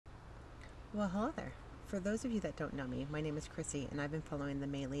Well, hello there. For those of you that don't know me, my name is Chrissy, and I've been following the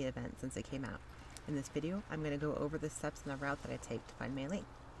Maelie event since it came out. In this video, I'm going to go over the steps and the route that I take to find Maelie.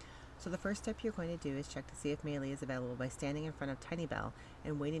 So the first step you're going to do is check to see if Maelie is available by standing in front of Tiny Bell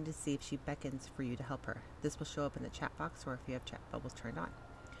and waiting to see if she beckons for you to help her. This will show up in the chat box or if you have chat bubbles turned on.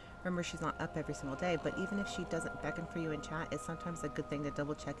 Remember, she's not up every single day, but even if she doesn't beckon for you in chat, it's sometimes a good thing to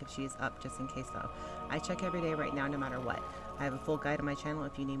double check if she is up, just in case though. I check every day right now no matter what. I have a full guide on my channel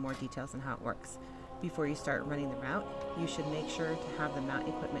if you need more details on how it works. Before you start running the route, you should make sure to have the mount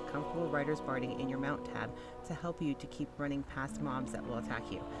equipment comfortable rider's barding in your mount tab to help you to keep running past mobs that will attack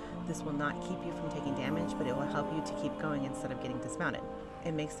you. This will not keep you from taking damage, but it will help you to keep going instead of getting dismounted.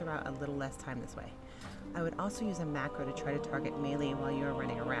 It makes the route a little less time this way. I would also use a macro to try to target Maelie while you are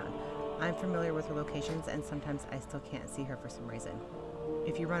running around. I'm familiar with her locations and sometimes I still can't see her for some reason.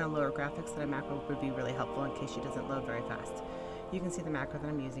 If you run on lower graphics, then a macro would be really helpful in case she doesn't load very fast. You can see the macro that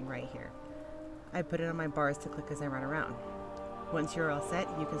I'm using right here. I put it on my bars to click as I run around. Once you're all set,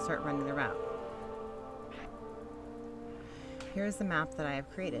 you can start running the route. Here's the map that I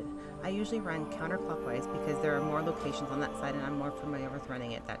have created. I usually run counterclockwise because there are more locations on that side and I'm more familiar with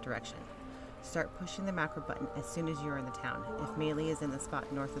running it that direction. Start pushing the macro button as soon as you're in the town. If Maelie is in the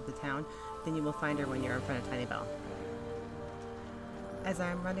spot north of the town, then you will find her when you're in front of Tiny Bell. As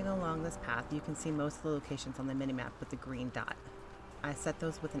I'm running along this path, you can see most of the locations on the minimap with the green dot. I set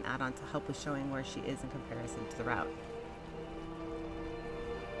those with an add-on to help with showing where she is in comparison to the route.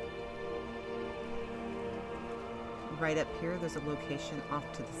 Right up here, there's a location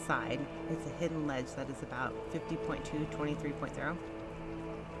off to the side. It's a hidden ledge that is about 50.2, 23.0.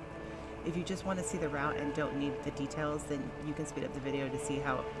 If you just want to see the route and don't need the details, then you can speed up the video to see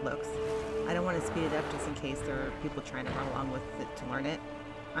how it looks. I don't want to speed it up just in case there are people trying to run along with it to learn it.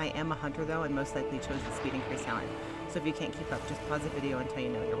 I am a hunter though and most likely chose the speed increase talent. So if you can't keep up, just pause the video until you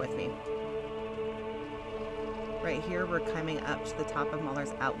know you're with me. Right here, we're coming up to the top of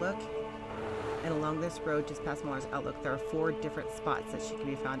Mahler's Outlook. And along this road, just past Mahler's Outlook, there are 4 different spots that she can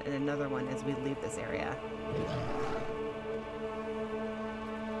be found and another one as we leave this area.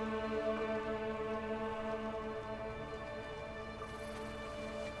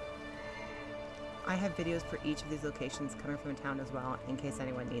 I have videos for each of these locations coming from town as well, in case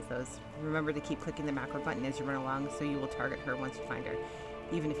anyone needs those. Remember to keep clicking the macro button as you run along so you will target her once you find her,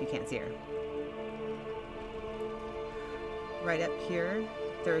 even if you can't see her. Right up here,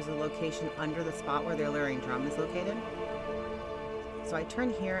 there's a location under the spot where the alluring drum is located. So I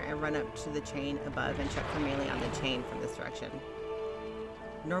turn here and run up to the chain above and check for Maelie on the chain from this direction.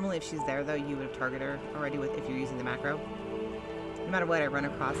 Normally if she's there though, you would have targeted her already if you're using the macro. No matter what, I run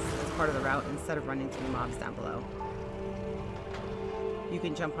across as part of the route instead of running through mobs down below. You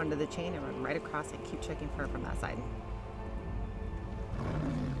can jump onto the chain and run right across and keep checking for her from that side.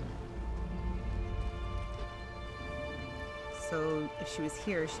 So if she was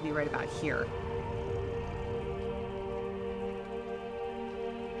here, she'd be right about here.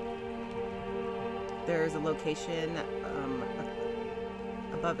 There's a location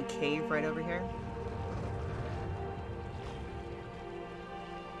above a cave right over here.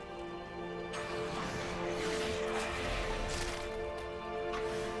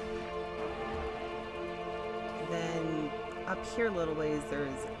 Then up here a little ways, there's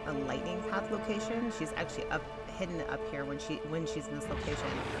a lightning path location. She's actually hidden up here when she's in this location.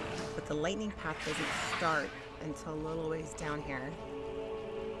 But the lightning path doesn't start until a little ways down here.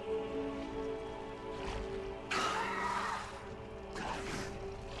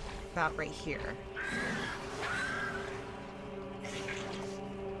 About right here.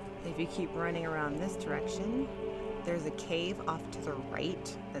 If you keep running around this direction, there's a cave off to the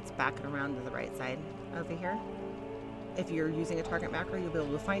right that's backing around to the right side over here. If you're using a target macro, you'll be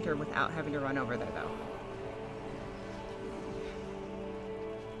able to find her without having to run over there though.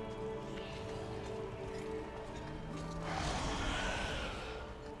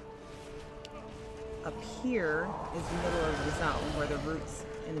 Up here is the middle of the zone where the roots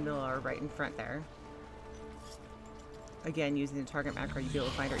in the middle are right in front there. Again, using the target macro, you'll be able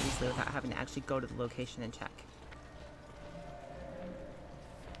to find her easily without having to actually go to the location and check.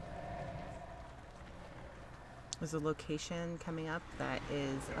 There's a location coming up that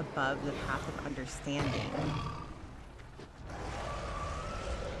is above the Path of Understanding.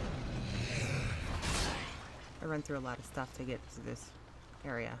 I run through a lot of stuff to get to this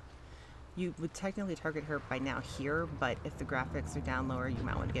area. You would technically target her by now here, but if the graphics are down lower, you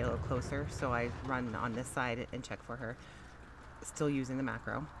might want to get a little closer. So I run on this side and check for her, still using the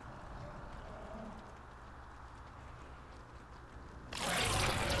macro.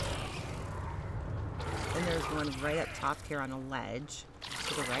 And there's one right up top here on a ledge.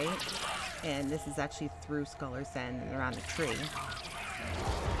 to the right, and this is actually through Scholar's End and around a tree.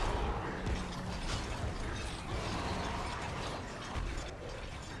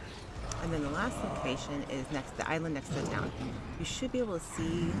 And then the last location is next, the island next to the town. You should be able to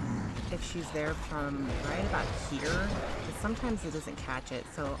see if she's there from right about here, but sometimes it doesn't catch it.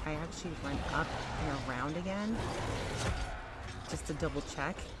 So I actually went up and around again, just to double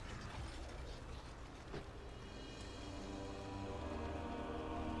check.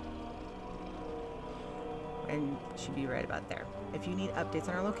 And she'd be right about there. If you need updates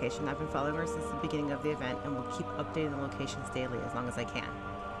on our location, I've been following her since the beginning of the event, and we'll keep updating the locations daily as long as I can.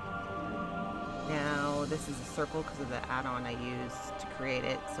 Now, this is a circle because of the add-on I used to create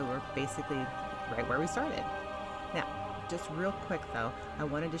it, so we're basically right where we started. Now, just real quick though, I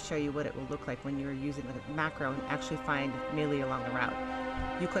wanted to show you what it will look like when you're using the macro and actually find Maelie along the route.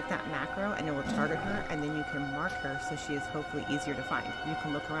 You click that macro and it will target her, and then you can mark her so she is hopefully easier to find. You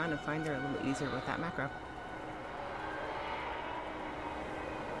can look around and find her a little easier with that macro.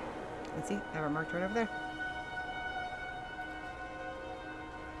 And see, I have her marked right over there.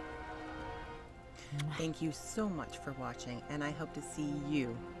 Thank you so much for watching, and I hope to see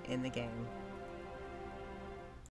you in the game.